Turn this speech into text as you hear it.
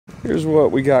Here's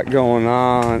what we got going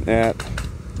on at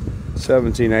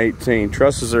 1718.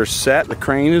 Trusses are set, the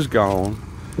crane is gone,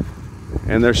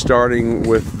 and they're starting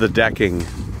with the decking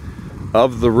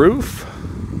of the roof,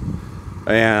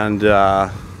 and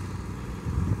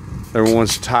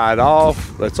everyone's tied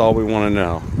off. That's all we want to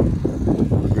know.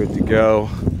 Good to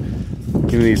go.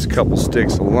 He needs a couple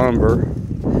sticks of lumber.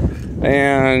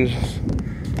 And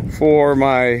for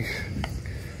my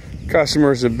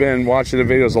customers that have been watching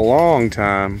the videos a long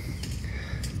time,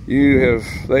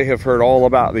 they have heard all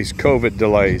about these COVID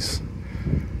delays.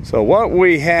 So what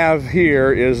we have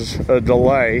here is a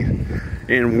delay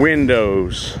in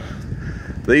windows.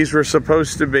 These were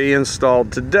supposed to be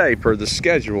installed today per the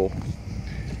schedule,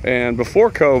 and before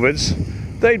COVID's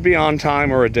they'd be on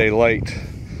time or a day late.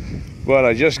 But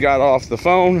I just got off the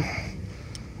phone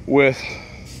with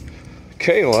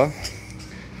Kayla,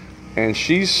 and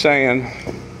she's saying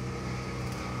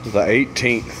the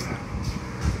 18th.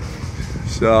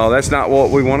 So that's not what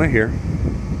we want to hear,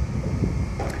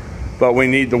 but we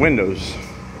need the windows.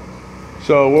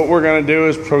 So what we're going to do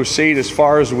is proceed as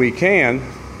far as we can.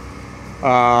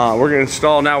 We're going to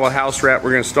install now with house wrap.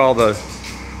 We're going to install the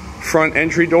front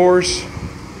entry doors.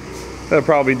 That'll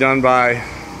probably be done by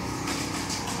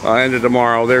end of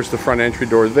tomorrow. There's the front entry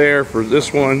door there for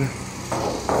this one,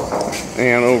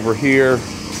 and over here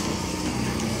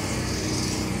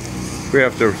we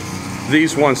have to,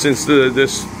 these ones, since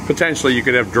this potentially you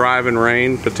could have driving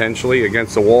rain potentially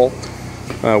against the wall,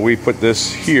 we put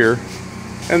this here,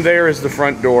 and there is the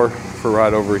front door for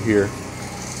right over here.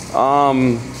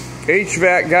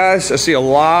 HVAC, guys, I see a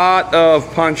lot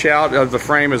of punch out of the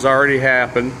frame has already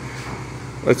happened.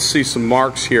 Let's see some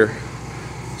marks here.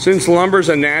 Since lumber's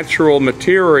a natural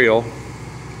material,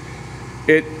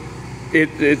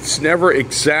 it's never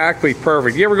exactly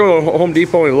perfect. You ever go to Home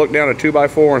Depot and look down a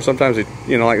 2x4 and sometimes it,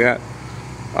 like that?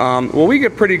 Well, we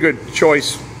get pretty good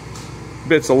choice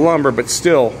bits of lumber, but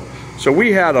still. So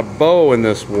we had a bow in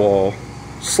this wall,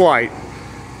 slight.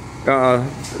 Now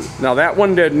that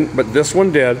one didn't, but this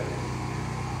one did.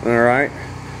 All right,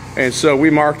 and so we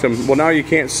marked them. Well, now you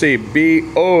can't see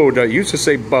B-O. It used to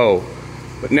say bow,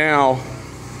 but now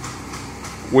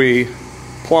we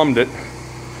plumbed it.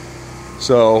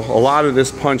 So a lot of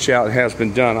this punch out has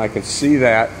been done. I can see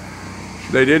that.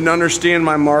 They didn't understand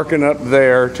my marking up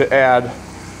there to add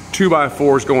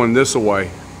 2x4s going this way.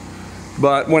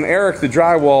 But when Eric, the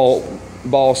drywall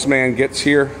boss man, gets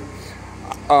here,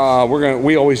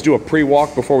 we always do a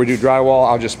pre-walk before we do drywall.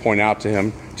 I'll just point out to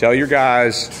him, tell your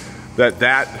guys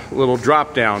that little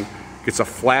drop down gets a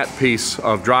flat piece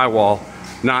of drywall,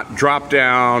 not drop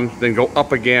down, then go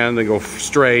up again, then go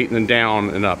straight, and then down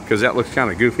and up, because that looks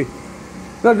kind of goofy.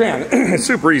 Now, again, it's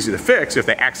super easy to fix if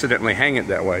they accidentally hang it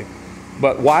that way.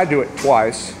 But why do it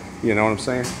twice? You know what I'm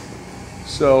saying?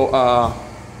 So,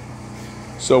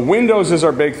 so windows is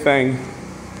our big thing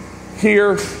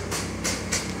here.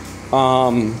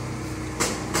 Now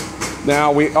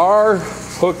we are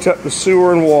hooked up to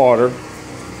sewer and water.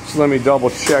 So let me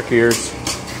double check here.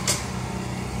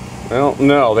 Well,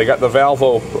 no, they got the valve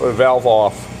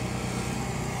off.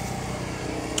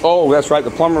 Oh, that's right.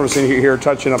 The plumber was in here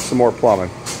touching up some more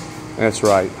plumbing. That's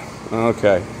right.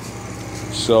 Okay.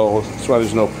 So that's why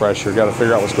there's no pressure. Got to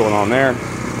figure out what's going on there.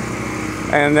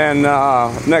 And then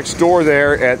next door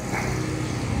there at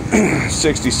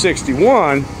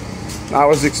 6061, I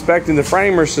was expecting the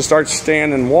framers to start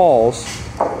standing walls,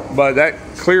 but that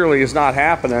clearly is not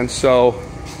happening. So,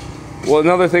 well,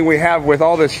 another thing we have with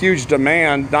all this huge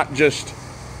demand, not just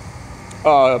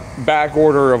back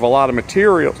order of a lot of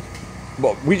material,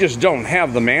 but we just don't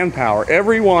have the manpower.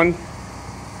 Everyone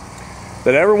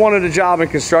that ever wanted a job in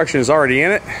construction is already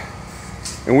in it,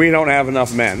 and we don't have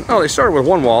enough men. Oh, they started with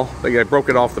one wall. They broke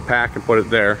it off the pack and put it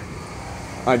there.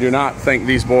 I do not think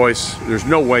these boys, there's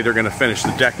no way they're going to finish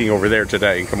the decking over there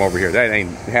today and come over here. That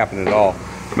ain't happening at all.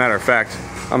 Matter of fact,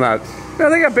 I'm not,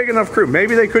 they got big enough crew.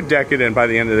 Maybe they could deck it in by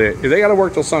the end of the day. They got to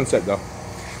work till sunset, though.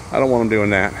 I don't want them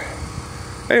doing that.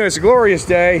 Anyway, it's a glorious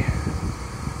day.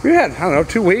 We had, I don't know,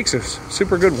 2 weeks of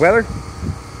super good weather.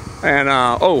 And,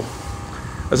 oh,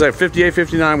 I was at 58,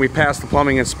 59. We passed the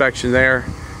plumbing inspection there,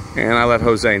 and I let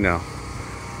Jose know.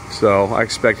 So I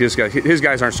expect his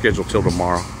guys aren't scheduled till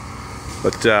tomorrow.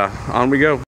 But on we go.